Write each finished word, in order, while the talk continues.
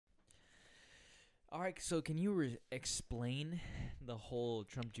All right, so can you explain the whole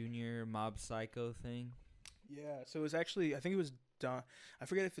Trump Jr. mob psycho thing? Yeah, so it was actually, I think it was Don. I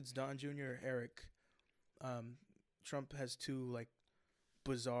forget if it's Don Jr. or Eric. Um, Trump has two like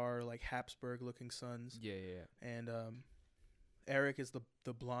bizarre, like Habsburg-looking sons, Yeah, yeah, and Eric is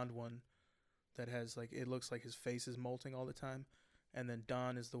the blonde one that has like it looks like his face is molting all the time, and then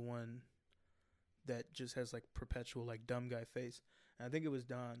Don is the one that just has like perpetual like dumb guy face. And I think it was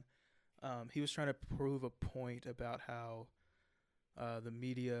Don. He was trying to prove a point about how the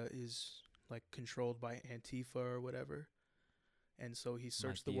media is like controlled by Antifa or whatever, and so he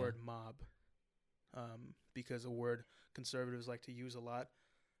searched the word mob, because a word conservatives like to use a lot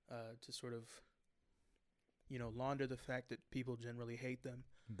to sort of launder the fact that people generally hate them.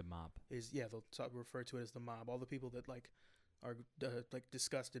 The mob. They'll refer to it as the mob. All the people that like are like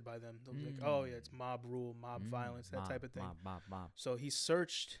disgusted by them, they'll be like, oh yeah, it's mob rule, mob violence, that type of thing. Mob. So he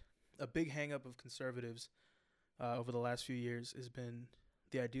searched. A big hang up of conservatives over the last few years has been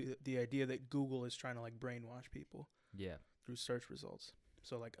the idea that Google is trying to like brainwash people Yeah. through search results.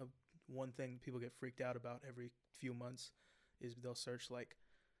 So like one thing people get freaked out about every few months is they'll search like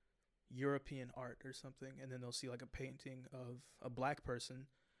European art or something, and then they'll see like a painting of a black person, and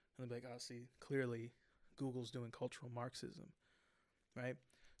they'll be like, oh, see, clearly Google's doing cultural Marxism, right?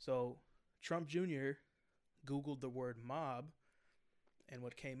 So Trump Jr. Googled the word mob, and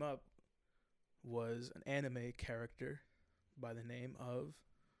what came up was an anime character by the name of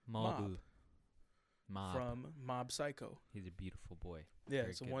Mob from Mob Psycho. He's a beautiful boy. Yeah,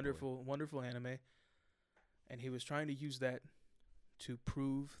 it's a wonderful, wonderful anime. And he was trying to use that to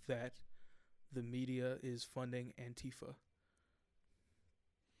prove that the media is funding Antifa.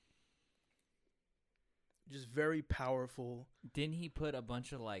 Just very powerful. Didn't he put a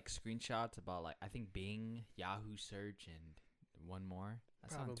bunch of like screenshots about like I think Bing, Yahoo search, and one more?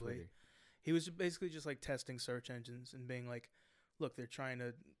 That's on Twitter. He was basically just like testing search engines and being like, "Look, they're trying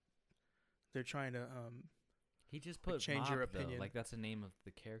to He just put change Mob, your opinion. Though. Like that's the name of the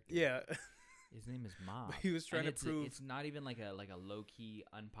character. Yeah, his name is Mob. he was trying to prove it's not even like a low key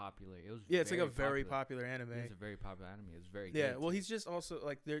unpopular. It was it's like a very popular anime. It was a very popular anime. It was very yeah. good Well, too. he's just also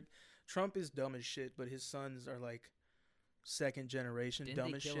like Trump is dumb as shit, but his sons are like second generation Didn't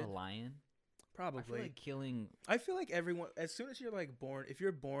dumb they as kill shit. a lion? Probably. I feel like everyone, as soon as you're like born, if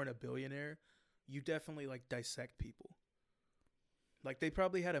you're born a billionaire, you definitely like dissect people. Like they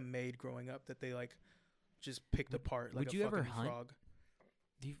probably had a maid growing up that they like just picked apart like would a you fucking ever hunt? frog.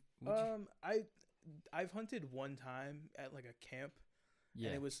 I've hunted one time at like a camp, and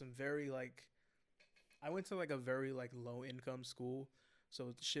it was some very like, I went to like a very like low income school,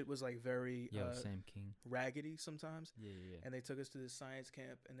 so shit was like very same king. raggedy sometimes. Yeah. And they took us to this science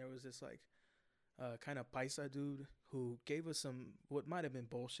camp, and there was this like kind of paisa dude who gave us some what might have been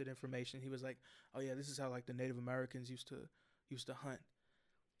bullshit information. He was like, "Oh yeah, this is how like the Native Americans used to hunt."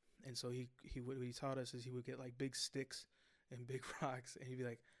 And so what he taught us is he would get like big sticks and big rocks, and he'd be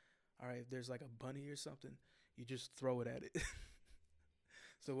like, "All right, if there's like a bunny or something, you just throw it at it."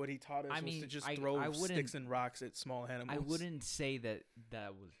 So what he taught us was to just throw sticks and rocks at small animals. I wouldn't say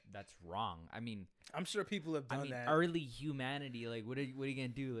that's wrong. I mean, I'm sure people have done that. Early humanity, like what are you gonna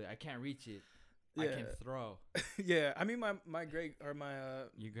do? Like, I can't reach it. Yeah. I can throw. Yeah, I mean my great your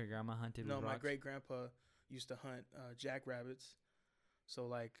great grandma hunted. No, with my rocks? great grandpa used to hunt jackrabbits. So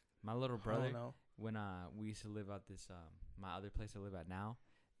like my little brother, I don't know. When we used to live at this my other place I live at now,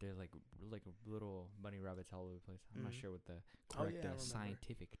 there's like little bunny rabbits all over the place. I'm not sure what the correct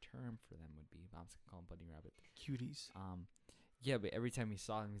scientific term for them would be, but I'm just gonna call them bunny rabbit. Cuties. Yeah, but every time he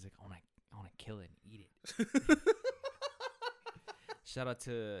saw them, he's like, I wanna kill it and eat it. Shout out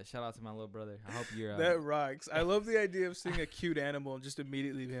to my little brother. I hope you're that rocks. I love the idea of seeing a cute animal and just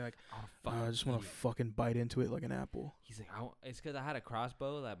immediately being like, I just want to fucking bite into it like an apple. He's like, it's because I had a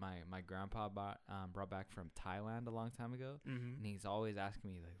crossbow that my grandpa brought back from Thailand a long time ago, and he's always asking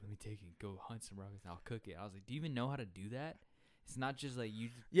me like, let me take it, go hunt some rabbits, and I'll cook it. I was like, do you even know how to do that? It's not just like you.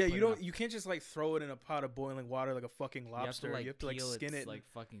 Yeah, you can't just like throw it in a pot of boiling water like a fucking lobster. You have to like skin it, like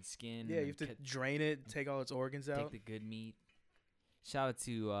fucking skin. Yeah, you have to drain it, take all its organs out, take the good meat. Shout out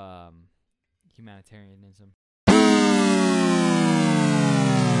to humanitarianism.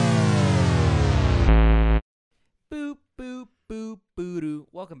 Boop, boop, boop, boo-doo.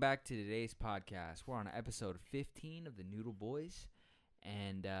 Welcome back to today's podcast. We're on episode 15 of the Noodle Boys,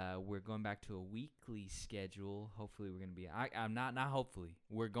 and we're going back to a weekly schedule. Hopefully, we're going to be... I'm not hopefully.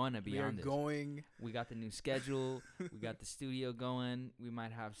 We're going to be on this. We got the new schedule. We got the studio going. We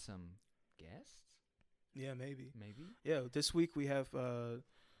might have some guests. Yeah, maybe. Yeah, this week we have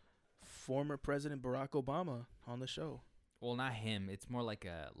former President Barack Obama on the show. Well, not him. It's more like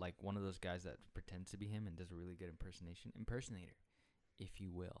one of those guys that pretends to be him and does a really good impersonator, if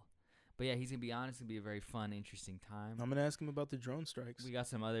you will. But yeah, he's gonna be honest. It's gonna be a very fun, interesting time. I'm gonna ask him about the drone strikes. We got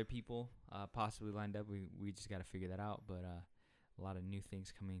some other people possibly lined up. We just gotta figure that out. But a lot of new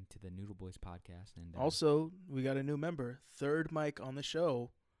things coming to the Noodle Boys podcast. And also, we got a new member, third mic on the show,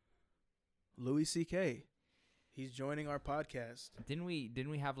 Louis C.K. He's joining our podcast. Didn't we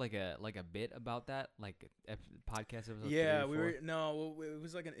have like a bit about that, like podcast episode? Yeah, it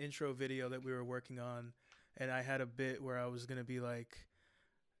was like an intro video that we were working on, and I had a bit where I was gonna be like,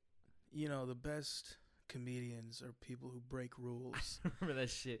 the best comedians are people who break rules. Remember that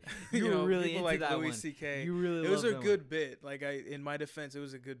shit? You were really into like that Louis one. C.K. You really. It was a that good one. bit. Like in my defense, it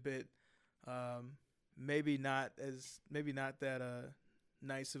was a good bit. Maybe not that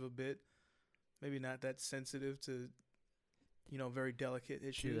nice of a bit. Maybe not that sensitive to, very delicate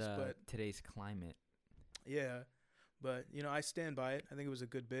issues. But today's climate. Yeah, but I stand by it. I think it was a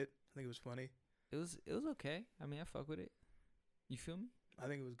good bit. I think it was funny. It was okay. I mean, I fuck with it. You feel me? I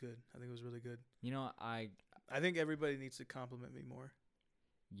think it was good. I think it was really good. I think everybody needs to compliment me more.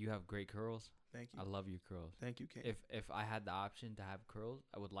 You have great curls. Thank you. I love your curls. Thank you, King. If I had the option to have curls,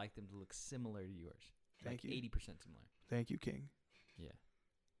 I would like them to look similar to yours. Thank you. 80% similar. Thank you, King. Yeah.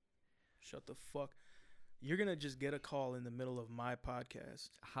 Shut the fuck. You're gonna just get a call in the middle of my podcast.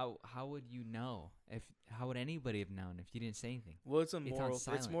 How would you know? How would anybody have known if you didn't say anything? Well, it's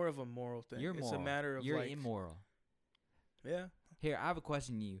it's more of a moral thing. You're moral. It's a matter of You're immoral. Yeah. Here, I have a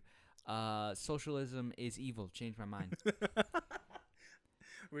question to you. Socialism is evil. Change my mind.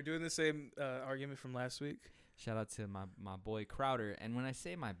 We're doing the same argument from last week. Shout out to my boy Crowder. And when I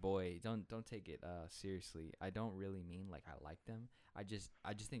say my boy, don't take it seriously. I don't really mean like I like them. I just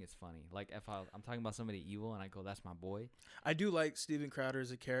think it's funny. Like if I'm talking about somebody evil and I go, that's my boy. I do like Steven Crowder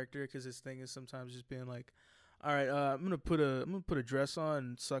as a character because his thing is sometimes just being like, all right, I'm gonna put a dress on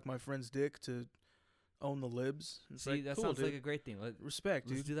and suck my friend's dick to own the libs. It's See, like, that cool, sounds dude. like a great thing. Respect,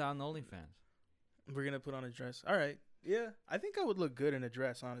 let's dude. do that on the OnlyFans. We're gonna put on a dress. All right. Yeah, I think I would look good in a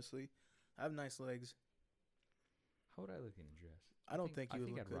dress. Honestly, I have nice legs. How would I look in a dress? I don't think you would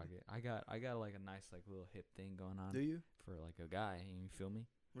I'd look good. rock it. I got like a nice like little hip thing going on. Do you? For like a guy, you feel me?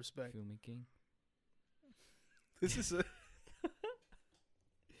 Respect. Feel me, King? This is a.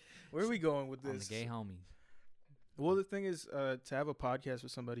 Where are we going with this? On the gay homies. Well, the thing is, to have a podcast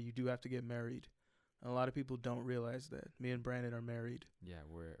with somebody, you do have to get married. And a lot of people don't realize that. Me and Brandon are married. Yeah,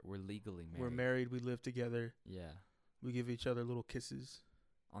 we're legally married. We're married. We live together. Yeah. We give each other little kisses.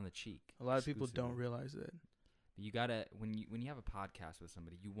 On the cheek. A lot of people don't realize that. But you gotta when you have a podcast with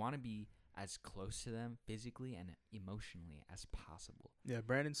somebody, you want to be as close to them physically and emotionally as possible. Yeah,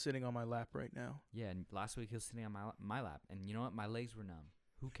 Brandon's sitting on my lap right now. Yeah, and last week he was sitting on my lap, and you know what? My legs were numb.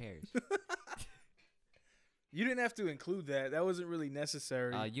 Who cares? You didn't have to include that. That wasn't really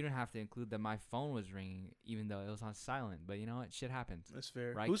necessary. You didn't have to include that my phone was ringing, even though it was on silent. But you know what? Shit happens. That's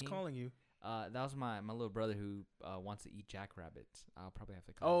fair. Right, Who's King? calling you? That was my little brother who wants to eat jackrabbits. I'll probably have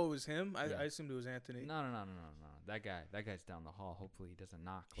to call. Oh, it was him? Yeah. I assumed it was Anthony. No. That guy's down the hall. Hopefully he doesn't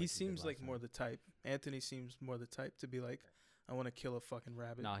knock. He seems like more the type. Anthony seems more the type to be like, I want to kill a fucking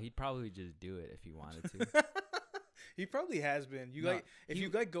rabbit. No, he'd probably just do it if he wanted to. He probably has been. If you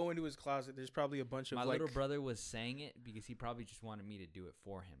go into his closet, there's probably a bunch of my little brother was saying it because he probably just wanted me to do it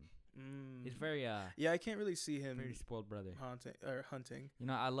for him. He's very yeah, I can't really see him very spoiled brother. Hunting. You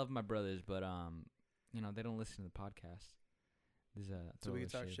know, I love my brothers, but they don't listen to the podcast. So we can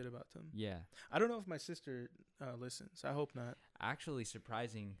talk shit about them. Yeah. I don't know if my sister listens. I hope not. Actually,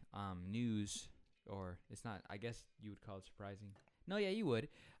 surprising news, or it's not. I guess you would call it surprising. No, yeah, you would.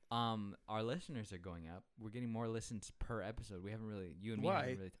 Our listeners are going up. We're getting more listens per episode. We haven't really. You and me. Why?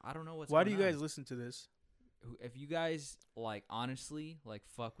 Haven't really, I don't know what's. Why going do you on. guys listen to this? If you guys like honestly like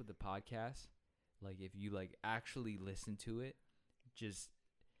fuck with the podcast, like if you like actually listen to it, just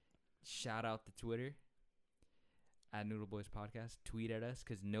shout out the Twitter at Noodle Boys Podcast. Tweet at us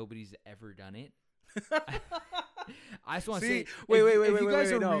because nobody's ever done it. I just want to say, wait, if you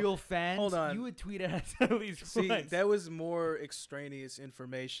guys are no. real fans, Hold on. you would tweet at us at least once. That was more extraneous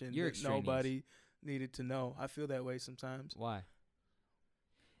information You're that extraneous. nobody needed to know. I feel that way sometimes. Why?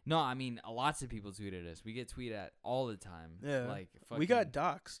 No, I mean, lots of people tweeted us. We get tweeted at all the time. Yeah. Like We got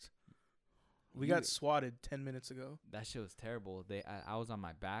doxxed. We got swatted 10 minutes ago. That shit was terrible. I was on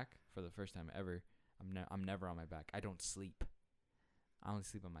my back for the first time ever. I'm never on my back. I don't sleep. I only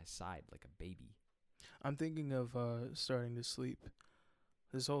sleep on my side like a baby. I'm thinking of starting to sleep.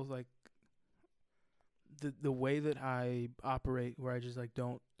 This whole like the way that I operate, where I just like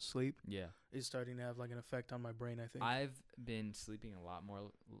don't sleep, Yeah. is starting to have like an effect on my brain. I think. I've been sleeping a lot more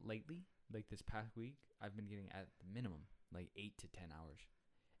lately. Like this past week, I've been getting at the minimum. like 8 to 10 hours,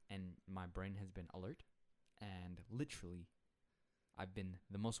 and my brain has been alert, and literally, I've been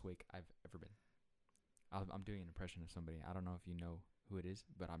the most awake I've ever been. I'm doing an impression of somebody. I don't know if you know who it is,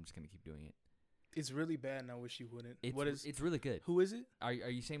 but I'm just gonna keep doing it. It's really bad, and I wish you wouldn't. It's really good. Who is it? Are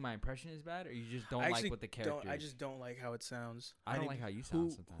you saying my impression is bad, or you just don't I like actually what the character is? I just don't like how it sounds. I don't like how you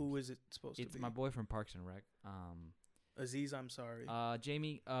sound sometimes. Who is it supposed to be? It's my boy from Parks and Rec. Aziz Ansari.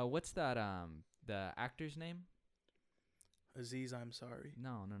 Jamie. What's that? The actor's name? Aziz Ansari.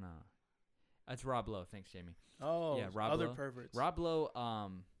 No. That's Rob Lowe. Thanks, Jamie. Oh, yeah, Rob other Lowe. perverts. Rob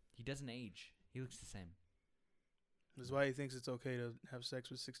Lowe. He doesn't age. He looks the same. That's why he thinks it's okay to have sex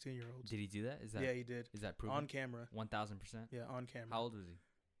with 16-year-olds. Did he do that? Yeah, he did. Is that proven? On camera. 1,000%? Yeah, on camera. How old was he?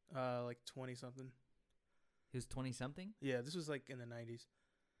 Like 20-something. He was 20-something? Yeah, this was like in the 90s.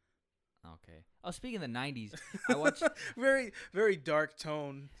 Okay. Oh, speaking of the 90s, I watched... very, very dark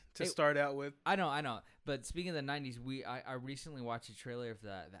tone to start out with. I know. But speaking of the 90s, I recently watched a trailer of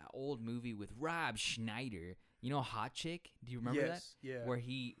that old movie with Rob Schneider. You know Hot Chick? Do you remember that? Yeah. Where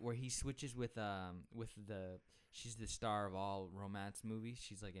he switches with she's the star of all romance movies.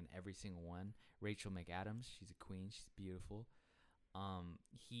 She's like in every single one. Rachel McAdams. She's a queen. She's beautiful.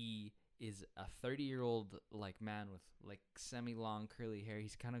 He is a 30-year-old like man with like semi-long curly hair.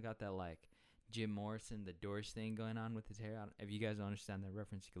 He's kind of got that like Jim Morrison, the Doors thing going on with his hair. If you guys don't understand that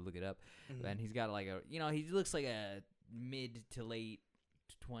reference, you can look it up. Mm-hmm. And he's got like he looks like a mid to late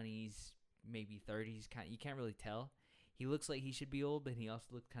 20s, maybe 30s. You can't really tell. He looks like he should be old, but he also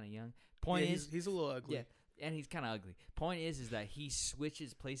looks kind of young. Point is, he's a little ugly. Yeah, and he's kind of ugly. Point is that he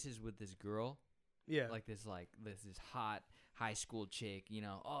switches places with this girl. Yeah, like this hot high school chick.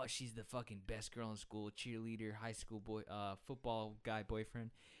 Oh, she's the fucking best girl in school, cheerleader, high school boy, football guy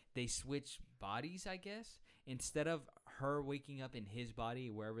boyfriend. They switch bodies, I guess. Instead of her waking up in his body,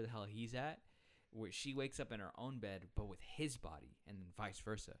 wherever the hell he's at, where she wakes up in her own bed, but with his body, and then vice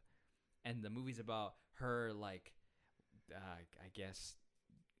versa. And the movie's about her, like, I guess,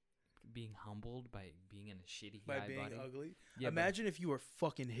 being humbled by being in a shitty guy body. By being ugly? Yeah, imagine if you were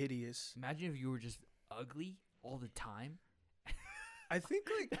fucking hideous. Imagine if you were just ugly all the time. I think,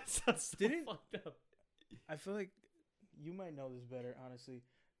 like, that sounds so fucked up. I feel like you might know this better, honestly.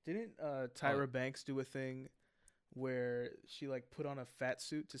 Didn't Tyra Banks do a thing where she, like, put on a fat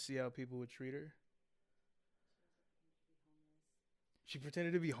suit to see how people would treat her? She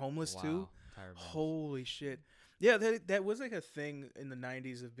pretended to be homeless too? Tyra Banks. Holy shit. Yeah, that was like a thing in the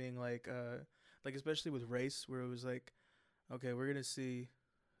 90s of being like especially with race, where it was like, okay, we're going to see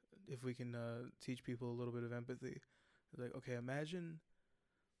if we can teach people a little bit of empathy. It's like, okay, imagine,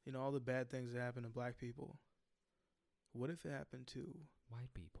 all the bad things that happen to black people. What if it happened to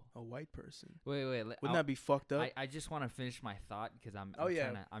white people? A white person. Wait. Wouldn't that be fucked up? I just want to finish my thought because I'm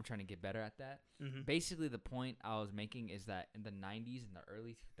trying to get better at that. Mm-hmm. Basically, the point I was making is that in the 90s and the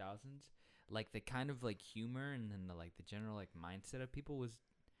early 2000s, like the kind of like humor and then the general like mindset of people was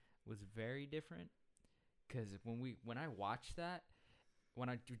very different. Because when I watched that, when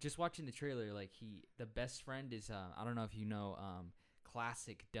I just watching the trailer, like the best friend is I don't know if you know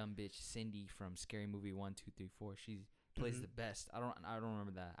classic dumb bitch Cindy from Scary Movie 1, 2, 3, 4. She plays the best. I don't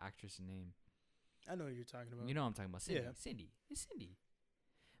remember the actress' name. I know what you're talking about. You know what I'm talking about. Cindy. Yeah. Cindy. It's Cindy.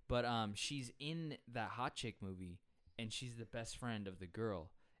 But she's in that Hot Chick movie, and she's the best friend of the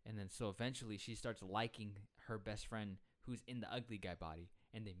girl. And then so eventually she starts liking her best friend who's in the ugly guy body,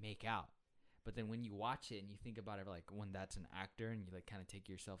 and they make out. But then when you watch it and you think about it, like when that's an actor and you like kind of take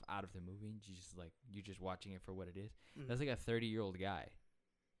yourself out of the movie and you're just watching it for what it is. That's like a 30-year-old guy.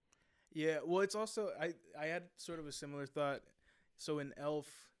 Yeah, well, it's also I had sort of a similar thought. So in Elf,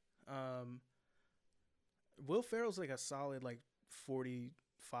 Will Ferrell's like a solid like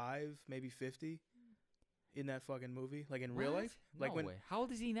 45, maybe 50 in that fucking movie. Like in real life, like way. How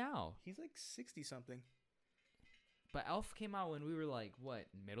old is he now? He's like 60 something. But Elf came out when we were like what,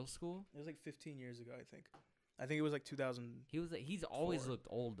 middle school? It was like 15 years ago, I think. I think it was like 2000. He's always looked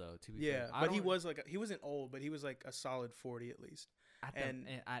old though. To be fair. But he wasn't old, but he was like a solid 40 at least.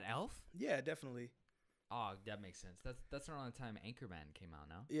 At Elf? Yeah, definitely. Oh, that makes sense. That's around the time Anchorman came out.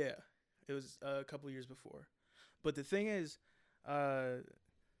 Now. Yeah, it was a couple years before. But the thing is, I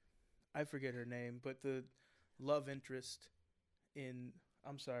forget her name, but the love interest in.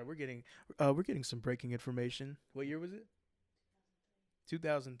 I'm sorry, we're getting some breaking information. What year was it?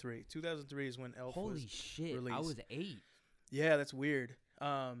 2003. 2003 is when Elf was shit, released. I was 8. Yeah, that's weird.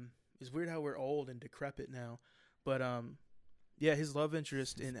 It's weird how we're old and decrepit now. But yeah, his love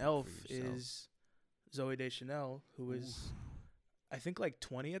interest in Elf is Zooey Deschanel, who is, I think, like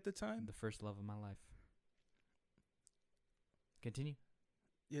 20 at the time. The first love of my life. Continue.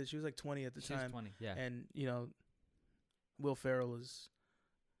 Yeah, she was like 20 at the time. She was 20, yeah. And, Will Ferrell is,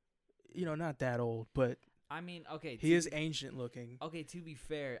 not that old, but I mean, okay, he is ancient looking. okay. To be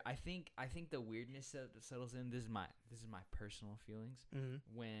fair, I think the weirdness that settles in. This is my personal feelings Mm-hmm.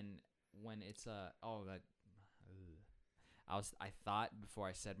 when it's oh that. I thought before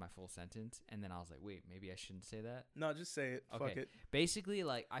I said my full sentence, and then I was like, wait, maybe I shouldn't say that. No, just say it. Okay. Fuck it. Basically,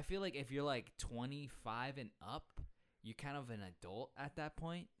 like, I feel like if you're like 25 and up, you're kind of an adult at that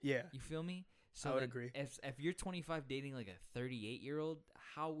point. Yeah, You feel me? So I would then agree. If you're 25 dating like a 38-year-old,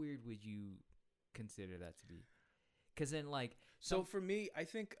 how weird would you consider that to be? Because then, like, So for me, I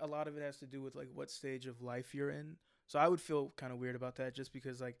think a lot of it has to do with like what stage of life you're in. So I would feel kind of weird about that just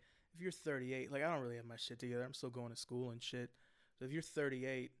because like if you're 38, like I don't really have my shit together. I'm still going to school and shit. So if you're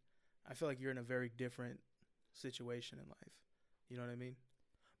 38, I feel like you're in a very different situation in life. You know what I mean?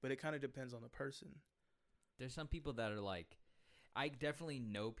 But it kind of depends on the person. there's some people that are like, I definitely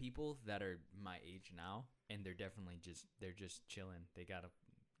know people that are my age now, and they're just chilling. They got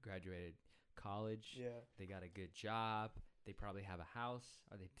graduated college. Yeah. They got a good job. They probably have a house.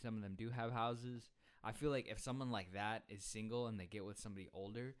 Some of them do have houses. I feel like if someone like that is single and they get with somebody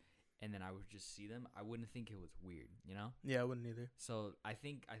older, and then I would just see them, I wouldn't think it was weird, you know? Yeah, I wouldn't either. So I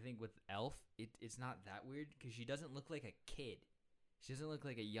think with Elf, it's not that weird because she doesn't look like a kid. She doesn't look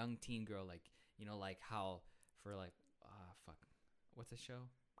like a young teen girl, like like how for like what's the show?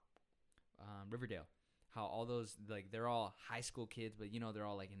 Riverdale. How all those like they're all high school kids, but they're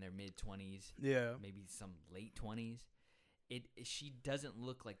all like in their mid-20s, Yeah. maybe some late 20s. She doesn't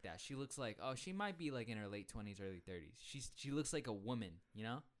look like that. She looks like she might be like in her late 20s, early 30s. She looks like a woman,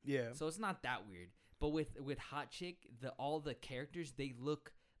 Yeah. So it's not that weird. But with Hot Chick, all the characters they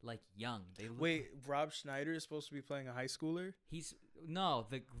look like young. They look Wait, Rob Schneider is supposed to be playing a high schooler? he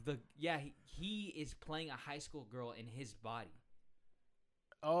is playing a high school girl in his body.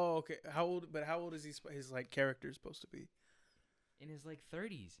 Oh, okay. How old is his like character supposed to be? In his like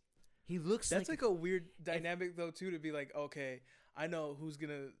 30s. He looks That's like a weird dynamic though too, to be like, okay, I know who's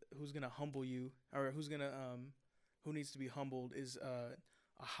gonna humble you, or who needs to be humbled is a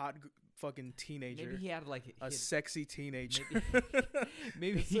hot fucking teenager. maybe he had like sexy teenager.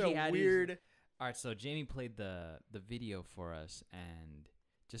 maybe It's he a had weird. All right, so Jamie played the video for us, and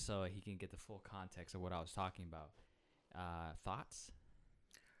just so he can get the full context of what I was talking about. Thoughts?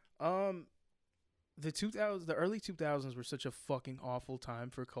 The early 2000s were such a fucking awful time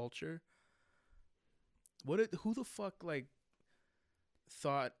for culture. Who the fuck like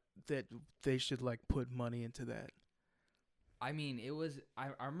thought that they should like put money into that? I mean, it was. I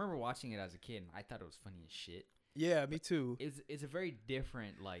remember watching it as a kid, and I thought it was funny as shit. Yeah, me too. It's a very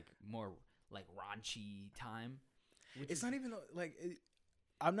different, like more like raunchy time. It's not even like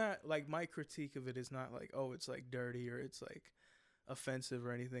I'm not like my critique of it is not like, oh, it's like dirty or it's like offensive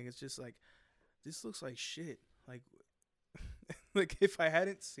or anything. It's just like this looks like shit. Like like if I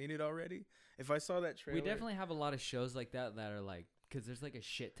hadn't seen it already, if I saw that trailer, we definitely have a lot of shows like that are like, because there's like a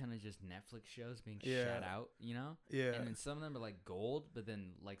shit ton of just Netflix shows being shot out, Yeah. And then some of them are like gold, but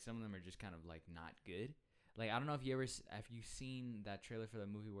then like some of them are just kind of like not good. Like I don't know if you seen that trailer for the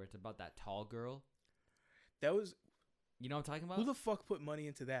movie where it's about that tall girl. That was, you know what I'm talking about? who the fuck put money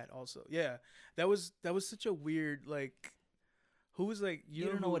into that? Also, yeah, that was such a weird like. Who was like you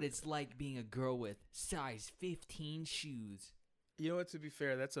don't know what it's like being a girl with size 15 shoes. You know what? To be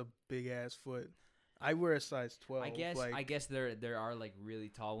fair, that's a big ass foot. I wear a size 12. I guess there are like really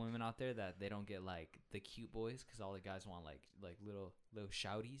tall women out there that they don't get like the cute boys because all the guys want like little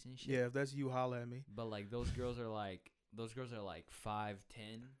shouties and shit. Yeah, if that's you, holla at me. But like those girls are like 5'10",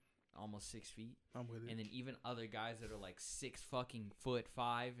 almost 6 feet. I'm with it. And then even other guys that are like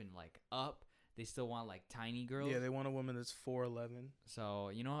 6'5" and like up, they still want like tiny girls. Yeah, they want a woman that's 4'11". So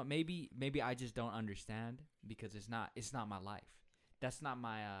you know what? Maybe I just don't understand because it's not my life. That's not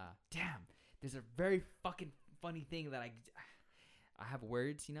my damn. There's a very fucking funny thing that I have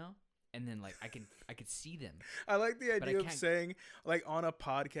words, and then like I could see them. I like the idea of saying like on a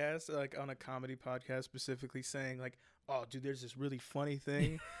podcast, like on a comedy podcast specifically saying like, oh dude, there's this really funny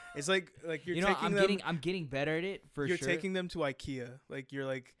thing. It's like you're taking I'm getting better at it for sure. You're taking them to IKEA. Like you're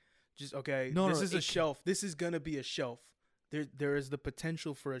like, just okay, this is a shelf. This is gonna be a shelf. There is the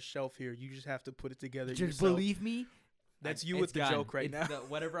potential for a shelf here. You just have to put it together. Just yourself. Believe me. That's you with the joke right now.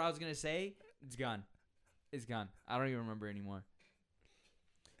 Whatever I was gonna say, it's gone. It's gone. I don't even remember anymore.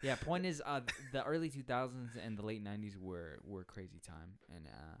 Yeah, point is, the early 2000s and the late 90s were a crazy time, and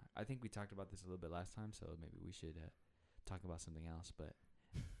I think we talked about this a little bit last time, so maybe we should talk about something else. But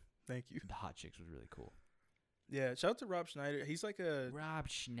thank you. The Hot Chicks was really cool. Yeah, shout out to Rob Schneider. He's like Rob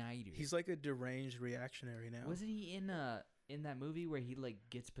Schneider. He's like a deranged reactionary now. Wasn't he in that movie where he like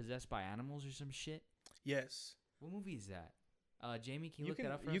gets possessed by animals or some shit? Yes. What movie is that? Jamie, can you look can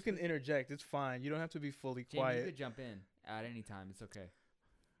that up for you us, can please? interject. It's fine. You don't have to be fully Jamie, you quiet. could jump in at any time. It's okay.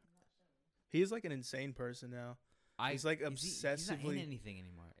 He is like an insane person now. He's like He's not in obsessively anything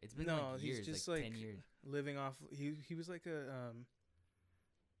anymore. It's been no. like He's years, just like 10 years. living off. He was like a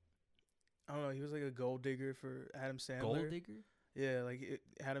I don't know. He was like a gold digger for Adam Sandler. Gold digger? Yeah, like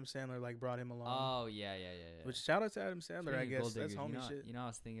Adam Sandler like brought him along. Oh yeah. Which shout out to Adam Sandler, I Speaking of guess. gold That's diggers, homie shit. You know, I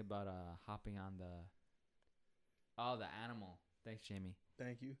was thinking about hopping on the animal. Thanks, Jamie.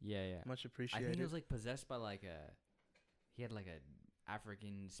 Thank you. Yeah. Much I appreciated. think he was like possessed by like he had like a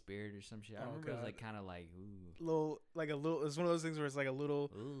African spirit or some shit. I Oh, remember it was God. like kind of like ooh. little. It's one of those things where it's like a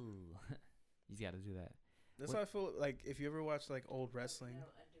little. Ooh. He's got to do that. That's What- how I feel. Like if you ever watch like old wrestling, No,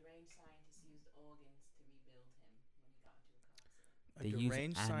 a deranged scientist used organs to rebuild him when he got into a car accident. a They use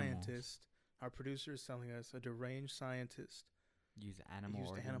deranged animals. scientist. Our producer is telling us a deranged scientist Use animal used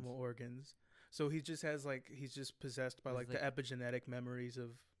organs. animal organs. So he just has like he's just possessed by It's like the epigenetic memories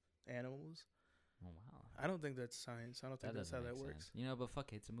of animals. Oh wow. I don't think that's science. I don't think That that's how doesn't that make works. sense. You know, but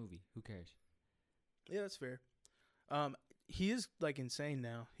fuck it, it's a movie. Who cares? Yeah, that's fair. He is like insane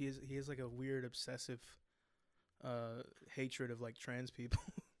now. He has like a weird obsessive hatred of like trans people.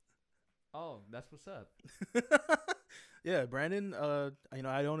 Oh, that's what's up. Yeah, Brandon, you know,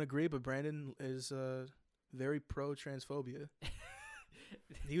 I don't agree, but Brandon is very pro transphobia.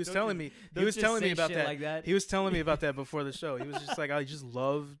 He was telling me about that. Like that. He was telling me about that before the show. He was just like, I just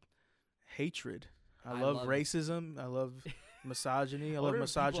love hatred. I love love racism. I love misogyny. I love wonder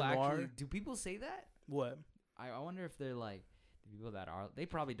if people misogynoir. actually- Do people say that? What? I wonder if they're like the people that are. They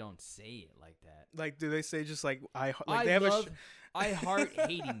probably don't say it like that. Like, do they say just like like I they have love. a I heart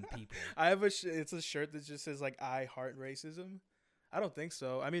hating people. I have it's a shirt that just says like I heart racism. I don't think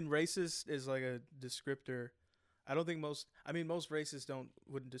so. I mean, racist is like a descriptor. I don't think most racists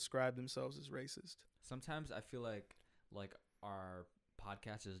wouldn't describe themselves as racist. Sometimes I feel like our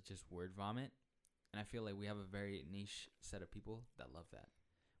podcast is just word vomit, and I feel like we have a very niche set of people that love that.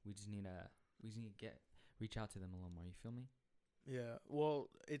 We just need to reach out to them a little more. You feel me? Yeah. Well,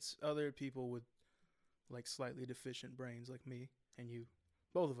 it's other people with like slightly deficient brains like me and you.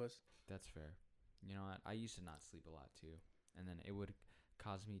 Both of us. That's fair. You know what? I used to not sleep a lot too, and then it would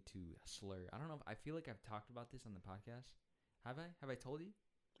cause me to slur. I don't know. I feel like I've talked about this on the podcast. Have I? Have I told you?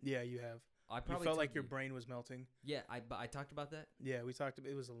 Yeah, you have. I You probably felt told like your you. brain was melting. Yeah, I talked about that. Yeah, we talked.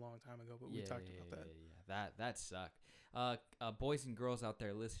 It was a long time ago, but we talked about that. Yeah. That sucked. Boys and girls out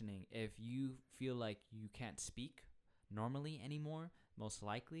there listening, if you feel like you can't speak normally anymore, most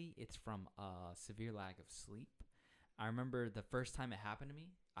likely it's from a severe lack of sleep. I remember the first time it happened to me,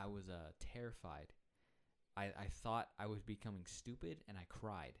 I was terrified. I thought I was becoming stupid, and I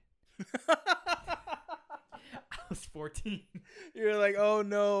cried. I was 14. You're like, oh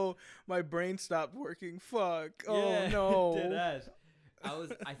no, my brain stopped working. Fuck. Oh Yeah, no. deadass.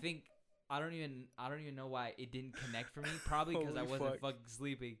 I don't even know why it didn't connect for me. Probably because I Holy wasn't fuck. fucking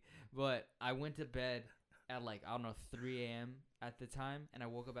sleeping. But I went to bed at like, I don't know, 3 a.m. at the time, and I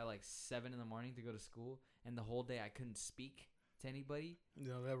woke up at like 7 in the morning to go to school, and the whole day I couldn't speak to anybody.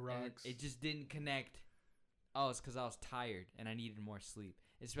 No, that And rocks. it just didn't connect. Oh, it's because I was tired and I needed more sleep.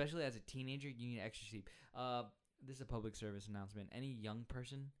 Especially as a teenager, you need extra sleep. This is a public service announcement. Any young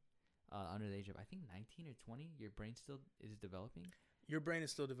person under the age of, I think, 19 or 20, your brain still is developing. Your brain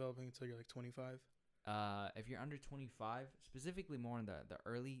is still developing until you're like 25. If you're under 25, specifically more in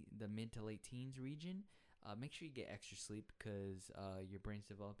the mid to late teens region, make sure you get extra sleep because your brain's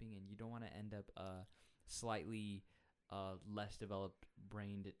developing and you don't want to end up slightly less developed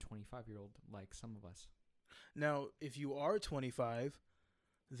brained 25-year-old like some of us. Now, if you are 25,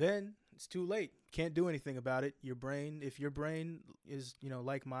 then it's too late. Can't do anything about it. If your brain is,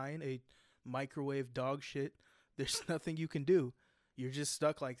 like mine, a microwave dog shit, there's nothing you can do. You're just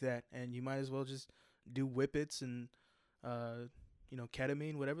stuck like that, and you might as well just do whippets and,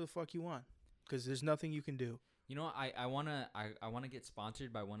 ketamine, whatever the fuck you want, because there's nothing you can do. You know, I wanna get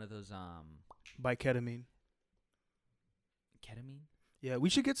sponsored by one of those By ketamine. ketamine. Yeah, we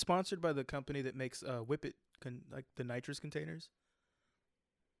should get sponsored by the company that makes whippet, like the nitrous containers.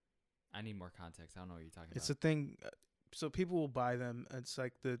 I need more context. I don't know what you're talking It's about. a thing. So people will buy them. It's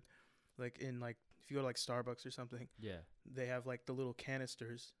like if you go to like Starbucks or something, Yeah. they have like the little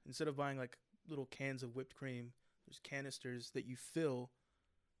canisters. Instead of buying like little cans of whipped cream, there's canisters that you fill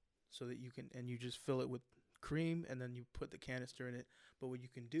so that you just fill it with cream and then you put the canister in it. But what you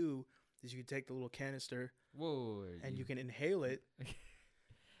can do is you can take the little canister Whoa. and you can inhale it.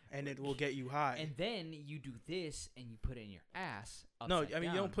 and it will get you high. And then you do this and you put it in your ass. No, upside I mean,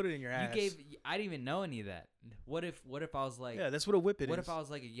 you down. don't put it in your ass. I didn't even know any of that. What if I was like, yeah, that's what a whip it what is. if I was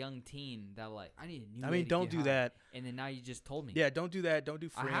like a young teen that like I need a new. I way mean, to don't get do high, that. And then now you just told me. Yeah, don't do that. Don't do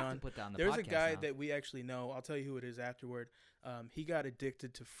I have to Freon. put that on the There's podcast a guy now. that we actually know. I'll tell you who it is afterward. He got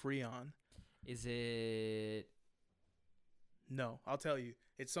addicted to Freon. Is it? No, I'll tell you.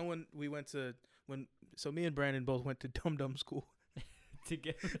 It's someone we went to so me and Brandon both went to Dum Dum School.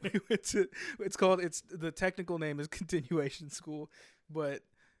 Together. We went to it's the technical name is Continuation School, but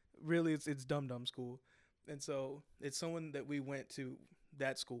really it's Dum Dum School. And so it's someone that we went to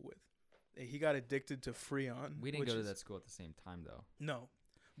that school with. And he got addicted to Freon. We didn't go to that school at the same time though. No.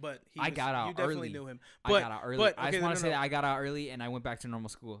 But I got out you definitely early. knew him. I got out early. I just want no, to say that I got out early and I went back to normal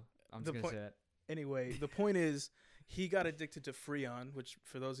school. I'm just The gonna say that. Anyway, the point is he got addicted to Freon, which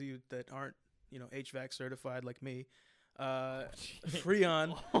for those of you that aren't, HVAC certified like me,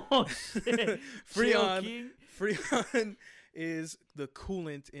 Freon Oh shit! Freon Chill, King. Freon is the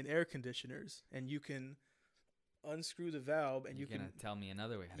coolant in air conditioners, and you can unscrew the valve and you You're can gonna tell me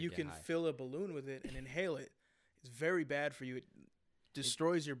another way how to you get can high. fill a balloon with it and inhale it. It's very bad for you. It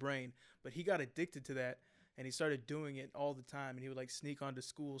destroys your brain. But he got addicted to that, and he started doing it all the time. And he would like sneak onto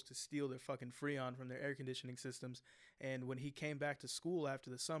schools to steal their fucking Freon from their air conditioning systems. And when he came back to school after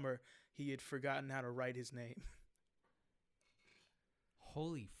the summer, he had forgotten how to write his name.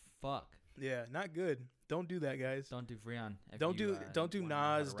 Holy fuck! Yeah, not good. Don't do that, guys. Don't do Freon. if Don't you, do don't do wanna know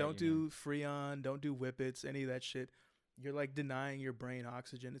how to Nas. write Don't your name. do Freon. Don't do Whippets. Any of that shit. You're like denying your brain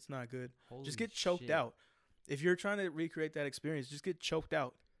oxygen. It's not good. Holy Just get choked shit. out. If you're trying to recreate that experience, just get choked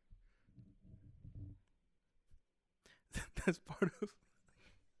out. That's part of.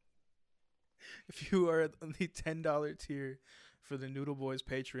 If you are on the $10 tier for the Noodle Boys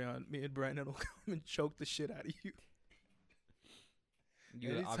Patreon, me and Brandon will come and choke the shit out of you. You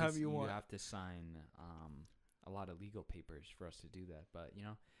Anytime obviously you want. have to sign a lot of legal papers for us to do that, but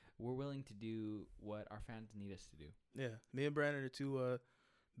we're willing to do what our fans need us to do. Yeah, me and Brandon are two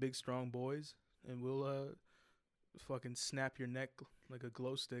big strong boys, and we'll fucking snap your neck like a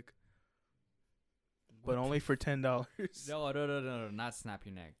glow stick, but only for $10. No, not snap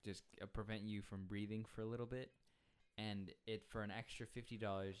your neck. Just prevent you from breathing for a little bit, and for an extra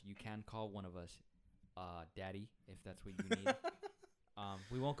 $50, you can call one of us, Daddy, if that's what you need.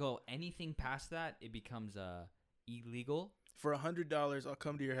 We won't go anything past that. It becomes illegal. For $100, I'll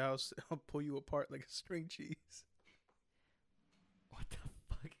come to your house. I'll pull you apart like a string cheese. What the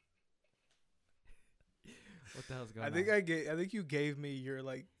fuck? What the hell's going I think you gave me your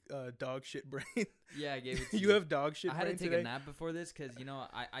like dog shit brain. Yeah, I gave it to You have dog shit I had brain to take today. a nap before this because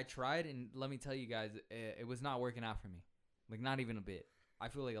I tried, and let me tell you guys, it was not working out for me. Like, not even a bit. I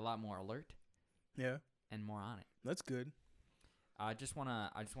feel like a lot more alert Yeah, and more on it. that's good. I just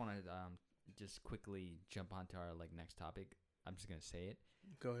wanna just quickly jump onto our next topic. I'm just gonna say it.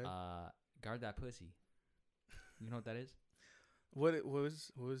 Go ahead. Guard that pussy. You know what that is? What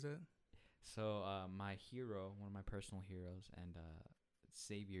was that? So my hero, one of my personal heroes and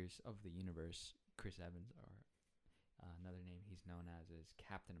saviors of the universe, Chris Evans, or another name he's known as is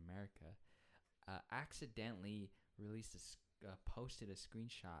Captain America, accidentally posted a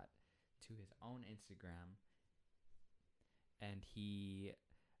screenshot to his own Instagram, and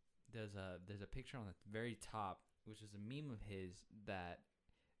there's a picture on the very top, which is a meme of his that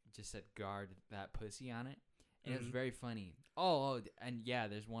just said "guard that pussy" on it. And it was very funny. And yeah,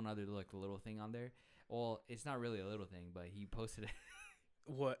 there's one other little thing on there. Well, it's not really a little thing, but he posted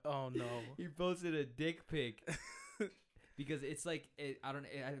What? Oh no. he posted a dick pic because it's like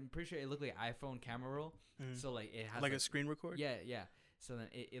I'm pretty sure it looked like iPhone camera roll. Mhm. So like it has Like a screen record? yeah. So then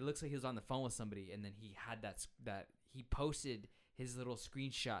it looks like he was on the phone with somebody, and then he had that he posted his little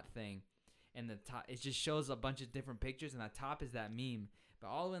screenshot thing, and the top it just shows a bunch of different pictures, and the top is that meme, but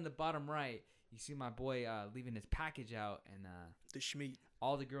all the way in the bottom right. You see my boy leaving his package out, and The Schmeat.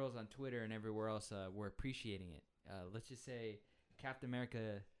 all the girls on Twitter and everywhere else were appreciating it. Let's just say Captain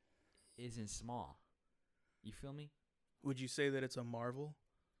America isn't small. You feel me? Would you say that it's a Marvel?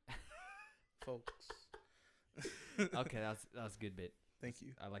 Folks. Okay, that was a good bit. Thank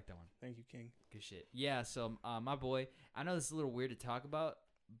you. I like that one. Thank you, King. Good shit. Yeah, so my boy, I know this is a little weird to talk about,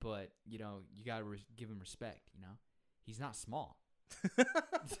 but, you got to give him respect, He's not small.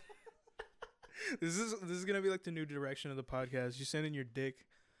 This is gonna be like the new direction of the podcast. You send in your dick,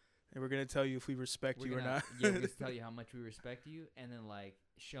 and we're gonna tell you if we respect you or not. Yeah, we're going to tell you how much we respect you, and then,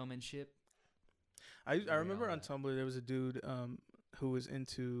 showmanship. I Yeah, remember all on that. Tumblr there was a dude who was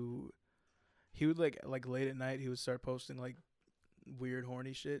into. He would like late at night he would start posting like weird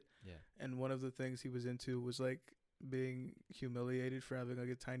horny shit, Yeah. and one of the things he was into was like being humiliated for having like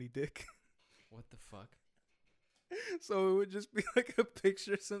a tiny dick. What the fuck? So it would just be like a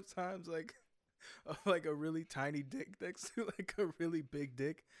picture sometimes like of like a really tiny dick next to like a really big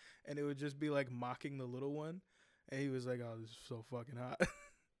dick, and it would just be like mocking the little one, and he was like, "Oh, this is so fucking hot."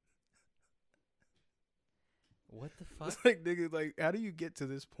 What the fuck? It's like, nigga, like, how do you get to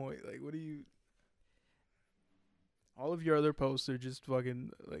this point? Like, what do you? All of your other posts are just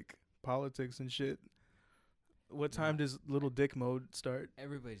fucking like politics and shit. What time Nah. does little dick mode start?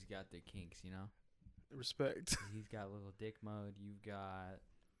 Everybody's got their kinks, you know. Respect. He's got little dick mode. You've got.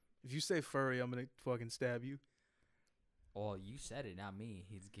 If you say furry, I'm gonna fucking stab you. Well, you said it, not me.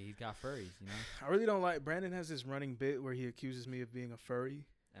 He's got furries, you know. I really don't like. Brandon has this running bit where he accuses me of being a furry.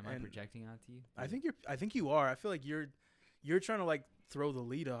 Am I And projecting onto you? I think you are. I feel like you're trying to like throw the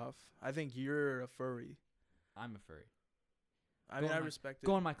lead off. I think you're a furry. I'm a furry. I mean, Go I in my- respect it.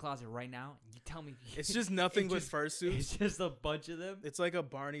 Go in my closet right now. And you tell me. It's just nothing but just- fursuits. It's just a bunch of them. It's like a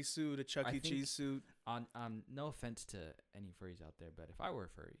Barney suit, a Chuck I E. think- Cheese suit. On no offense to any furries out there, but if I were a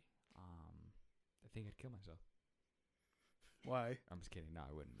furry, I think I'd kill myself. Why? I'm just kidding. No,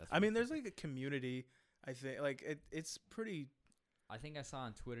 I wouldn't. That's I mean, what- there's like a community. I think like it's pretty. I think I saw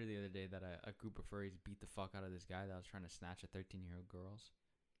on Twitter the other day that a group of furries beat the fuck out of this guy that was trying to snatch a 13-year-old girls.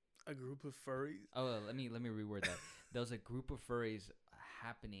 A group of furries. Oh, let me reword that. There was a group of furries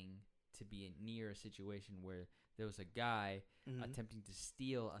happening to be near a situation where there was a guy Mhm. attempting to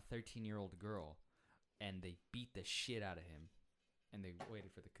steal a 13-year-old girl, and they beat the shit out of him, and they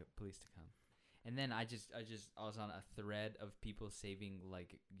waited for the police to come. And then I was on a thread of people saving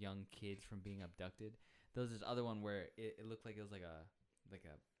like young kids from being abducted. There was this other one where it looked like it was like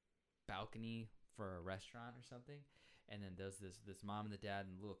a balcony for a restaurant or something. And then there's this mom and the dad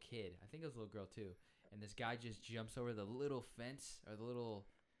and the little kid. I think it was a little girl too. And this guy just jumps over the little fence or a little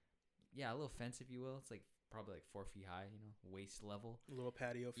fence, if you will. It's like probably like 4 feet high, you know, waist level. A little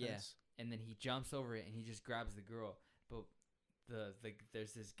patio Yeah. fence. And then he jumps over it and he just grabs the girl. But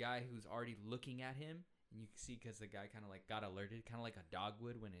there's this guy who's already looking at him, and you can see because the guy kind of like got alerted, kind of like a dog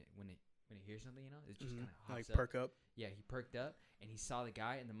would when it hears something, you know, it just kind of Like hops up. perk up. Yeah, he perked up and he saw the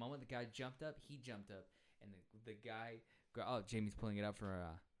guy, and the moment the guy jumped up, he jumped up, and the guy. Oh, Jamie's pulling it up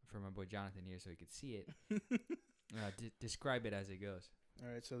for my boy Jonathan here so he could see it. Describe it as it goes.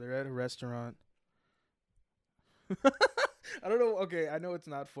 All right, so they're at a restaurant. I don't know. Okay, I know it's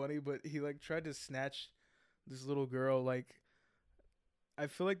not funny, but he like tried to snatch this little girl. Like, I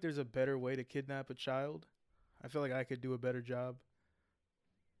feel like there's a better way to kidnap a child. I feel like I could do a better job.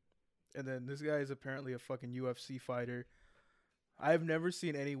 And then this guy is apparently a fucking UFC fighter. I've never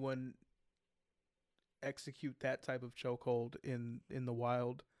seen anyone execute that type of chokehold in the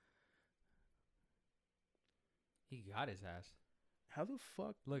wild. He got his ass. How the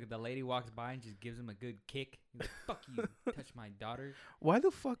fuck? Look, the lady walks by and just gives him a good kick. He's like, "Fuck you, touch my daughter." Why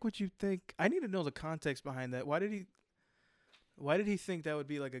the fuck would you think? I need to know the context behind that. Why did he think that would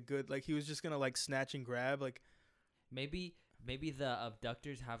be like a good, like he was just gonna like snatch and grab? Like Maybe the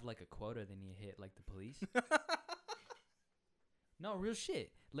abductors have like a quota they need to hit, like the police. No, real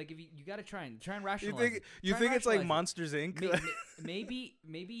shit. Like if you gotta try and rationalize. you Try and think it's like rationalize it. Monsters Inc. Maybe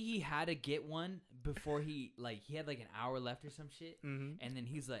he had to get one before he had like an hour left or some shit, Mhm. and then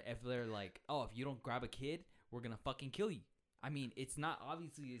he's like, if they're like, oh, if you don't grab a kid, we're gonna fucking kill you. I mean, it's not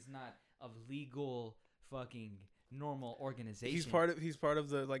a legal fucking normal organization. He's part of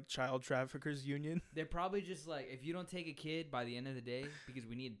the like child traffickers union. They're probably just like, if you don't take a kid by the end of the day because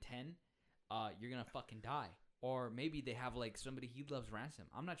we need 10, you're gonna fucking die. Or maybe they have like somebody he loves ransom.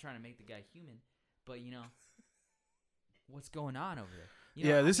 I'm not trying to make the guy human, but you know, what's going on over there?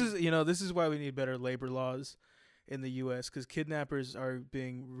 You know, this is why we need better labor laws in the U.S. because kidnappers are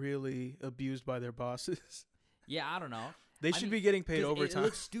being really abused by their bosses. Yeah, I don't know. They should be getting paid 'Cause overtime. It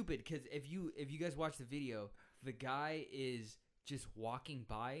looks stupid because if you guys watch the video, the guy is just walking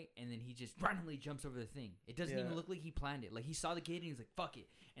by and then he just randomly jumps over the thing. It doesn't even look like he planned it. Like he saw the kid and he's like, "Fuck it."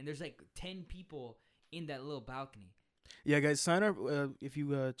 And there's like 10 people in that little balcony. Yeah, guys, sign up. If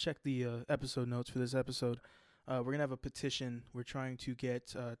you check the episode notes for this episode, we're going to have a petition. We're trying to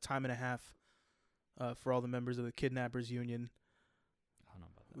get time and a half for all the members of the Kidnappers Union. I don't know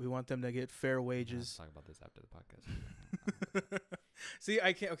about that. We want them to get fair wages. Let's talk about this after the podcast. See,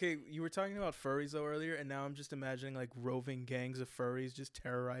 I can't. Okay, you were talking about furries though earlier, and now I'm just imagining like roving gangs of furries just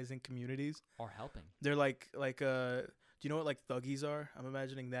terrorizing communities. Or helping. They're like do you know what like thuggies are? I'm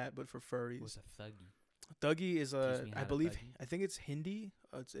imagining that, but for furries. What's a thuggy? Thuggy is Teach me how I to believe thuggy. I think it's Hindi.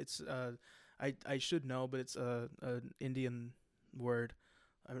 I should know, but it's an Indian word.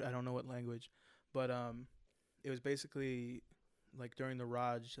 I don't know what language, but it was basically like during the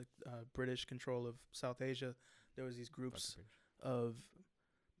Raj, like, British control of South Asia. there was these Fuck groups the British. of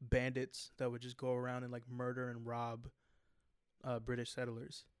bandits that would just go around and like murder and rob British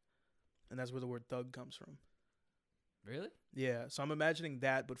settlers, and that's where the word thug comes from. Really? Yeah, so I'm imagining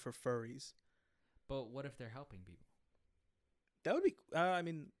that, but for furries. But what if they're helping people? That would be. I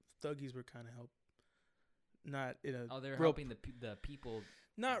mean, thuggies were kind of help. Not in a. Oh, they're real- helping the people.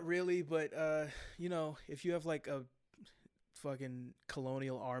 Not really, but you know, if you have like a fucking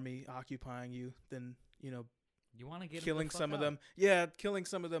colonial army occupying you, then you know, You want to get killing the fuck some of out. them. Yeah, killing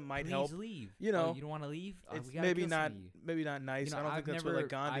some of them might Please help. leave. You know, Oh, you don't want to leave. It's we gotta maybe kill some not of you. maybe not nice. You know, I don't think that's what like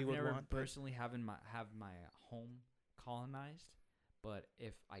Gandhi I've would never want. But personally have my home colonized, but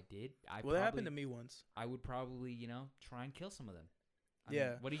if I did, well, that happened to me once. I would probably try and kill some of them. I Yeah.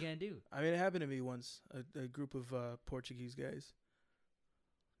 mean, what are you gonna do? I mean, it happened to me once. A group of Portuguese guys.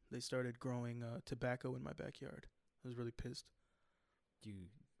 They started growing tobacco in my backyard. I was really pissed. Do you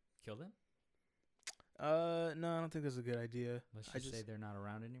kill them? No, I don't think that's a good idea. Let's I just say just- they're not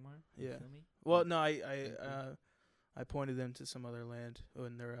around anymore. You Yeah. feel me? Well, no, Thank you. I pointed them to some other land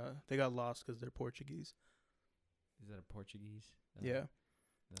when they got lost because they're Portuguese. Is that a Portuguese? Yeah,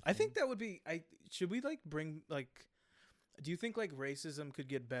 I think that would be. Should we like bring like? Do you think like racism could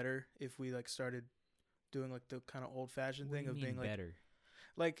get better if we like started doing like the kind of old fashioned thing of being better.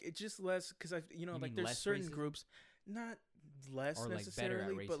 like it just less because You like mean there's less certain racism? groups, not less Or, like, better at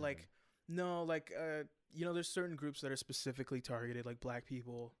necessarily, but racism. like no like there's certain groups that are specifically targeted like black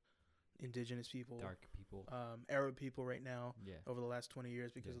people, indigenous people, Dark people. Arab people right now Yeah, over the last 20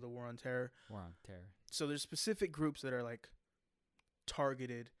 years because Yeah. of the war on terror. war on terror. So there's specific groups that are like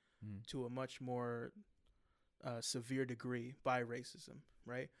targeted Mm. to a much more severe degree by racism,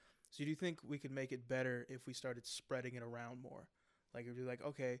 right? So do you think we could make it better if we started spreading it around more? Like if you're like,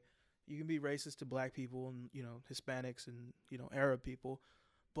 okay, you can be racist to black people and Hispanics and Arab people,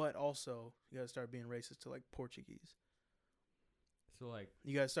 but also you gotta start being racist to like Portuguese. So like,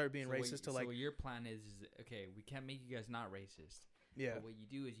 You gotta start being so what racist to so like what your plan is okay. We can't make you guys not racist. yeah. But what you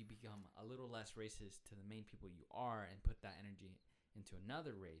do is you become a little less racist to the main people you are, and put that energy into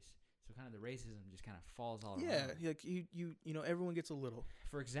another race. So kind of the racism just kind of falls all Yeah, around. like everyone gets a little.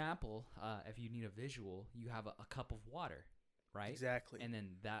 For example, if you need a visual, you have a cup of water, right? Exactly. And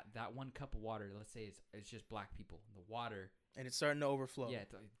then that 1 cup of water, let's say it's just black people. The water, And it's starting to overflow. yeah,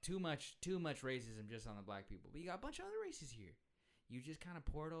 too much racism just on the black people. But you got a bunch of other races here. You just kind of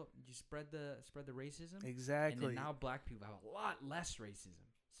pour it out. You spread the racism. Exactly. And then now black people have a lot less racism,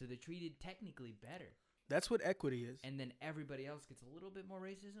 so they're treated technically better. That's what equity is. And then everybody else gets a little bit more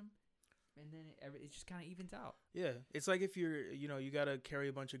racism, and then it just kind of evens out. Yeah, it's like if you're, you got to carry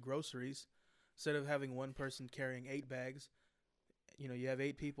a bunch of groceries, instead of having one person carrying 8 bags, you have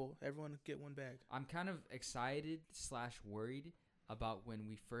 8 people, everyone get 1 bag. I'm kind of excited / worried about when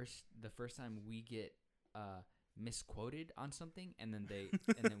the first time we get misquoted on something, and then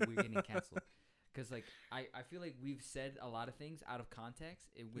we're getting canceled. Because like I feel like we've said a lot of things out of context.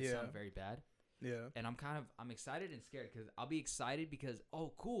 It would Yeah. sound very bad. Yeah. And I'm excited and scared, because I'll be excited because,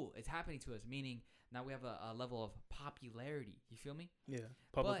 oh, cool, it's happening to us, meaning now we have a level of popularity. You feel me? Yeah.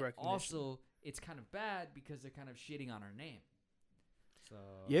 Public but recognition. also, it's kind of bad because they're kind of shitting on our name. So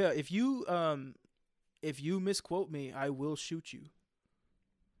Yeah, if you misquote me, I will shoot you.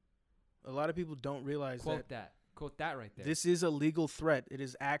 A lot of people don't realize quote that right there. this is a legal threat. It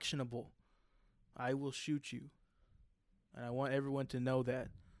is actionable. I will shoot you. And I want everyone to know that.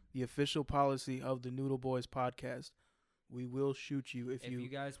 The official policy of the Noodle Boys podcast, we will shoot you if you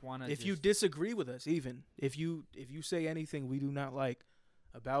guys want to, if you disagree with us. Even if you say anything we do not like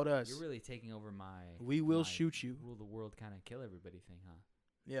about us, you're really taking over we will my shoot you. rule the world, kind of kill everybody thing, huh?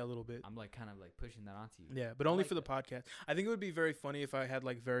 Yeah, a little bit. I'm like kind of like pushing that onto you. Yeah, but I only like for the that. podcast. I think it would be very funny if I had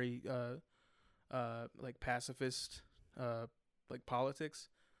like very like pacifist like politics,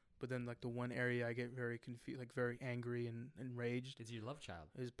 but then like the one area I get very confused, like very angry and enraged It's your love child.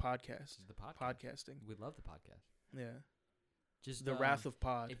 is podcast. It's the podcast. Podcasting. We love the podcast. Yeah. Just The wrath of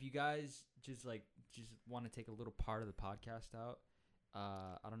pod. If you guys just want to take a little part of the podcast out,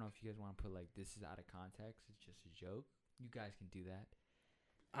 I don't know if you guys want to put like, this is out of context, it's just a joke. You guys can do that.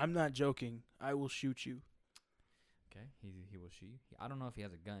 I'm not joking. I will shoot you. Okay, he will shoot you. I don't know if he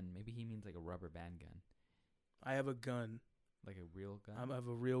has a gun. Maybe he means like a rubber band gun, I have a gun. like a real gun. I have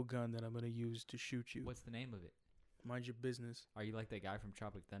a real gun that I'm gonna use to shoot you. What's the name of it? Mind your business. Are you like that guy from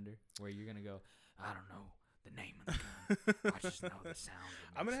Tropic Thunder, where you're gonna go, I don't know the name of the gun. I just know the sound.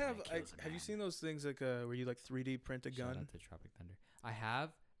 it I'm gonna makes have. when it Like, kills a have you man." seen those things like where you like 3D print a Shout gun? out to Tropic Thunder. I have,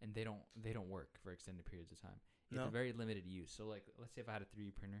 and they don't work for extended periods of time. It's No? a very limited use. So like, let's say if I had a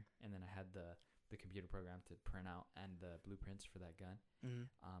 3D printer and then I had the the computer program to print out and the blueprints for that gun. Mm-hmm.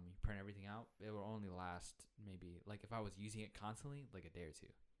 You print everything out. It will only last maybe like if I was using it constantly, like a day or two.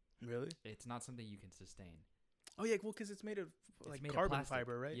 Really? It's not something you can sustain. Oh yeah, well, because it's made of It's like made of carbon plastic.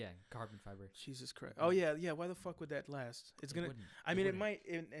 fiber, right? Yeah, carbon fiber. Jesus Christ. Oh yeah, yeah. Why the fuck would that last? It's It gonna. wouldn't. I mean, it wouldn't. might.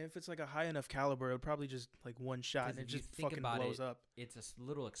 If it's like a high enough caliber, it would probably just like one shot 'Cause and it if you just think fucking about blows it, up. It's a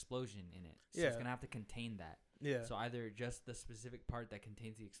little explosion in it, so Yeah. it's gonna have to contain that. Yeah. So either just the specific part that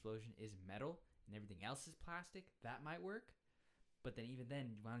contains the explosion is metal and everything else is plastic. That might work, but then even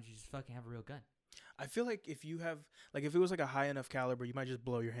then, why don't you just fucking have a real gun? I feel like if you have like if it was like a high enough caliber, you might just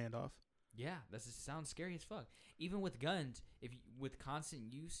blow your hand off. Yeah, that just sounds scary as fuck. Even with guns, if you, with constant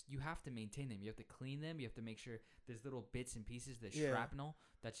use, you have to maintain them. You have to clean them. You have to make sure there's little bits and pieces, the Yeah. shrapnel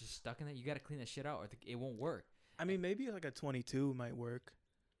that's just stuck in there. You got to clean that shit out, or it won't work. I mean, maybe like a 22 might work.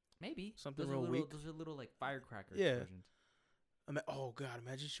 Maybe Something those real are little, weak. Those are little like firecracker Yeah. explosions. Oh god,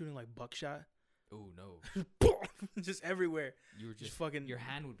 imagine shooting like buckshot, Oh no, just everywhere. you were Just just fucking. your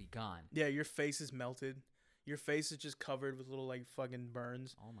hand would be gone. Yeah, your face is melted. Your face is just covered with little like fucking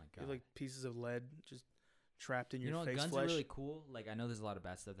burns. Oh my You god. have, like pieces of lead just trapped in You your know, face guns flesh. are really cool. Like I know there's a lot of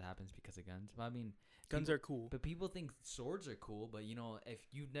bad stuff that happens because of guns, but I mean, Guns people- are cool. But people think swords are cool. But you know, if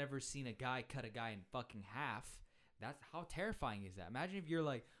you've never seen a guy cut a guy in fucking half, that's how terrifying is that? Imagine if you're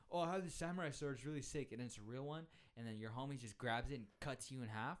like, oh, I have this samurai sword, it's really sick, and it's a real one, and then your homie just grabs it and cuts you in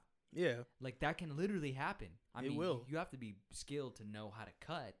half. Yeah, Like that can literally happen. I It mean, will. You have to be skilled to know how to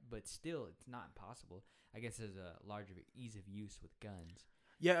cut, but still, it's not impossible. I guess there's a larger ease of use with guns.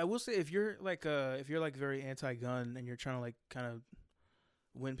 yeah. I will say if you're like very anti-gun and you're trying to like kind of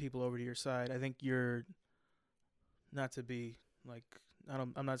win people over to your side, I think you're not to be like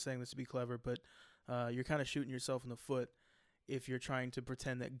I'm not saying this to be clever, but you're kind of shooting yourself in the foot if you're trying to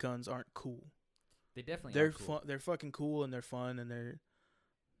pretend that guns aren't cool. They definitely They're are cool. They're fucking cool and they're fun and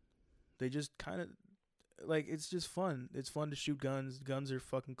they just kind of like it's just fun. It's fun to shoot guns. Guns are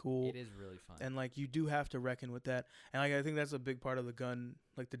fucking cool. It is really fun. And like you do have to reckon with that. And like I think that's a big part of the gun,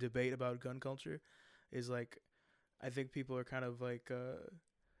 like the debate about gun culture, is like I think people are kind of like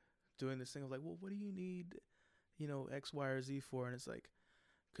doing this thing of like, well, what do you need, X, Y, or Z for? And it's like,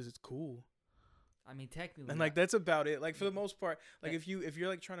 because it's cool. I mean, technically, And like that's about it. Like for the Mm. most part, like That- if you're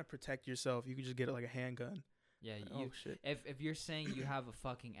like trying to protect yourself, you could just get it like a handgun. yeah. Oh shit. If you're saying you have a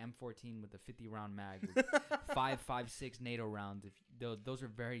fucking M14 with a 50 round mag with 5.56 NATO rounds, those are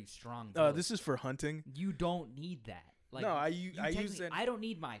very strong. bullets. This is for hunting. You don't need that. Like, No, I you use technically- that. I don't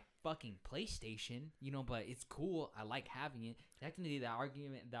need my fucking PlayStation, but it's cool. I like having it. Technically, the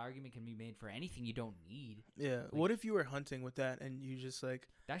argument can be made for anything you don't need. Yeah. What if you were hunting with that and you just like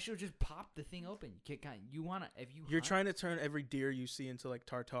That should just pop the thing open. You wanna if you you're hunt, trying to turn every deer you see into like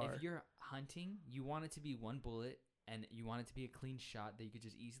tartar. If you're hunting, you want it to be one bullet, and you want it to be a clean shot that you could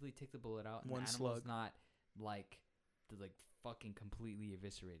just easily take the bullet out. And One the animal's slug. not like fucking completely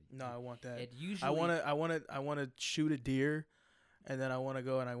eviscerated. No, I want that. It usually. I want to shoot a deer, and then I want to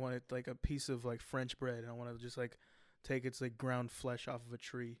go and I want it like a piece of like French bread, and I want to just like take its like ground flesh off of a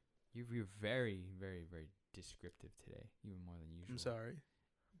tree. You're very, very, very descriptive today, even more than usual. I'm sorry.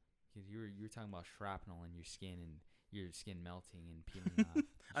 Because you were talking about shrapnel in your skin and your skin melting and peeling off.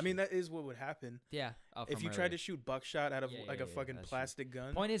 I mean, that is what would happen yeah. if you tried to shoot buckshot out of Yeah, like yeah, a yeah, fucking that's true. plastic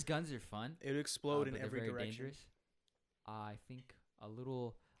gun. Point is, guns are fun. It would explode in but they're every very direction. dangerous. I think a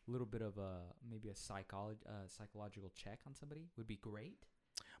little bit of maybe a psychological check on somebody would be great.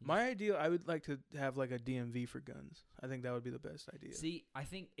 My idea, I would like to have like a DMV for guns. I think that would be the best idea. See, I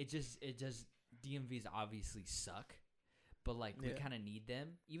think it just DMVs obviously suck, but like we Yeah. kind of need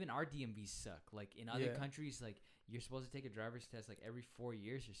them. Even our DMVs suck. Like in other Yeah. countries, like you're supposed to take a driver's test like every 4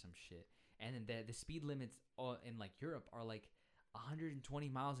 years or some shit, and then the speed limits in like Europe are like 120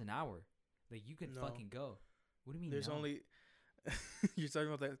 miles an hour. Like you can No. fucking go. What do you mean? There's no? only you're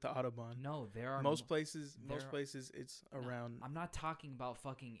talking about the Autobahn. no. There are Most mo- places, there most are- places, it's No, around. I'm not talking about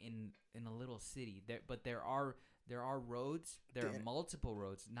fucking in a little city. But there are roads. There are Damn. multiple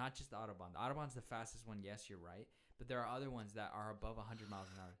roads, not just the Autobahn. The Autobahn's the fastest one. Yes, you're right. But there are other ones that are above 100 miles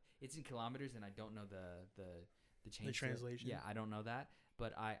an hour. It's in kilometers, and I don't know the change. to it. translation. Yeah, I don't know that.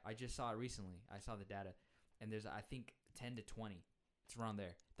 But I just saw it recently. I saw the data, and there's I think 10 to 20. It's around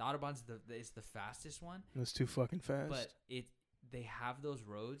there. The Autobahn's is the fastest one. It's too fucking fast. But they have those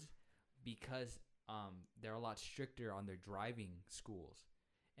roads because they're a lot stricter on their driving schools,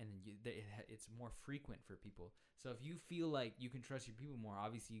 and it's more frequent for people. So if you feel like you can trust your people more,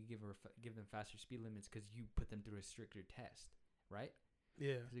 obviously you give them faster speed limits because you put them through a stricter test, right?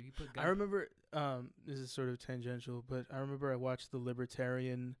 yeah. 'Cause if you put I remember, this is sort of tangential, but I remember I watched the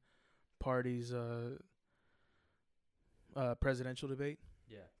Libertarian Party's presidential debate,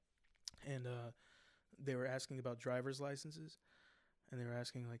 yeah, and they were asking about driver's licenses, and they were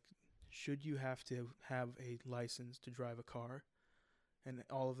asking like, should you have to have a license to drive a car? And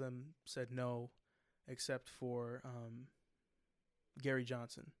all of them said no, except for Gary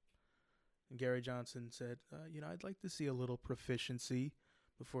Johnson. And Gary Johnson said, I'd like to see a little proficiency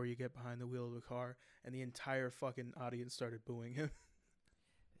before you get behind the wheel of a car. And the entire fucking audience started booing him.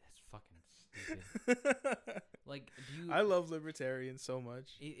 That's fucking stupid. Like, do you? I love libertarians so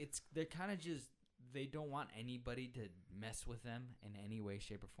much. They're kind of just, they don't want anybody to mess with them in any way,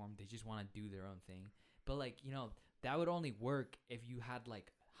 shape, or form. They just want to do their own thing. But like, that would only work if you had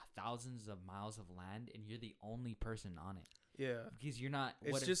like thousands of miles of land and you're the only person on it. Yeah, because you're not.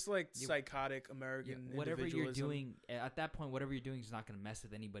 It's just like psychotic American. Whatever you're doing at that point, whatever you're doing is not going to mess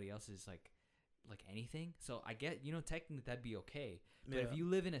with anybody else's like anything. So I get, technically that'd be okay. But if you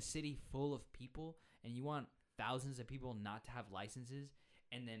live in a city full of people and you want thousands of people not to have licenses,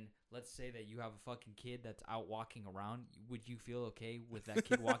 and then let's say that you have a fucking kid that's out walking around, would you feel okay with that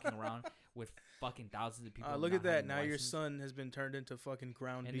kid walking around with fucking thousands of people? Look at that. Now your son has been turned into fucking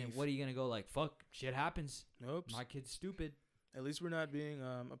ground beef. And then what are you going to go like, fuck, shit happens. Oops. My kid's stupid. At least we're not being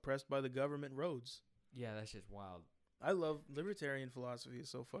oppressed by the government roads. Yeah, that's just wild. I love libertarian philosophy.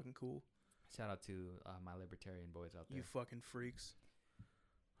 It's so fucking cool. Shout out to my libertarian boys out there. You fucking freaks.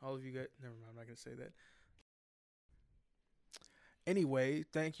 All of you guys. Never mind. I'm not going to say that. Anyway,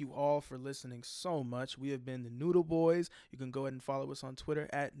 thank you all for listening so much. We have been the Noodle Boys. You can go ahead and follow us on Twitter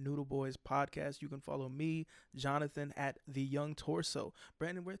at Noodle Boys Podcast. You can follow me, Jonathan, at The Young Torso.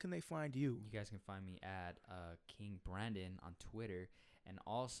 Brandon, where can they find you? You guys can find me at King Brandon on Twitter. And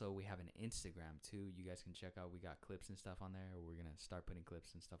also, we have an Instagram, too. You guys can check out. We got clips and stuff on there. We're going to start putting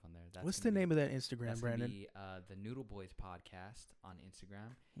clips and stuff on there. What's the name of that Instagram, Brandon? Be, the Noodle Boys Podcast on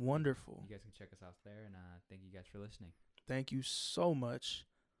Instagram. Wonderful. You guys can check us out there. And thank you guys for listening. Thank you so much.